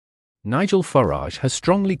Nigel Farage has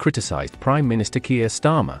strongly criticised Prime Minister Keir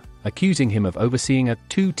Starmer, accusing him of overseeing a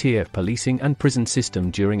two-tier policing and prison system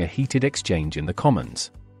during a heated exchange in the Commons.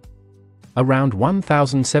 Around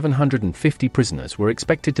 1,750 prisoners were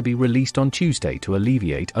expected to be released on Tuesday to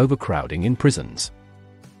alleviate overcrowding in prisons.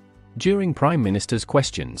 During Prime Minister's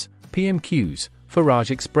questions, PMQs,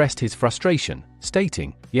 Farage expressed his frustration,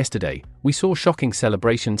 stating, "Yesterday, we saw shocking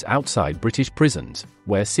celebrations outside British prisons,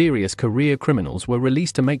 where serious career criminals were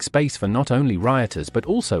released to make space for not only rioters but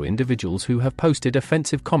also individuals who have posted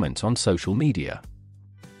offensive comments on social media."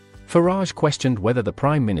 Farage questioned whether the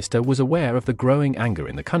Prime Minister was aware of the growing anger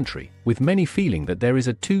in the country, with many feeling that there is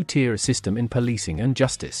a two-tier system in policing and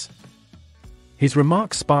justice. His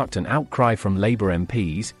remarks sparked an outcry from Labour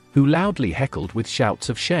MPs, who loudly heckled with shouts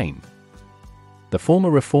of shame. The former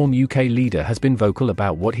Reform UK leader has been vocal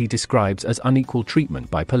about what he describes as unequal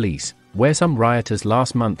treatment by police, where some rioters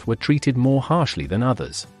last month were treated more harshly than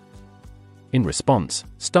others. In response,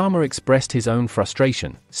 Starmer expressed his own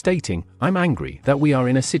frustration, stating, "I'm angry that we are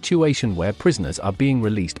in a situation where prisoners are being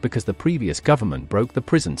released because the previous government broke the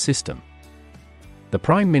prison system." The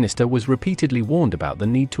Prime Minister was repeatedly warned about the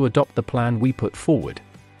need to adopt the plan we put forward.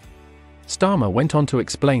 Starmer went on to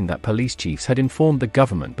explain that police chiefs had informed the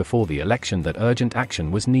government before the election that urgent action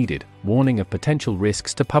was needed, warning of potential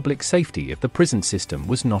risks to public safety if the prison system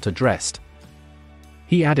was not addressed.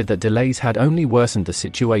 He added that delays had only worsened the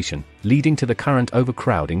situation, leading to the current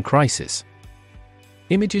overcrowding crisis.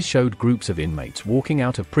 Images showed groups of inmates walking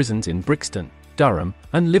out of prisons in Brixton, Durham,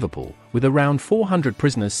 and Liverpool, with around 400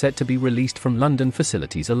 prisoners set to be released from London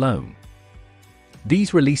facilities alone.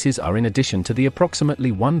 These releases are in addition to the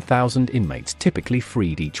approximately 1,000 inmates typically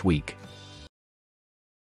freed each week.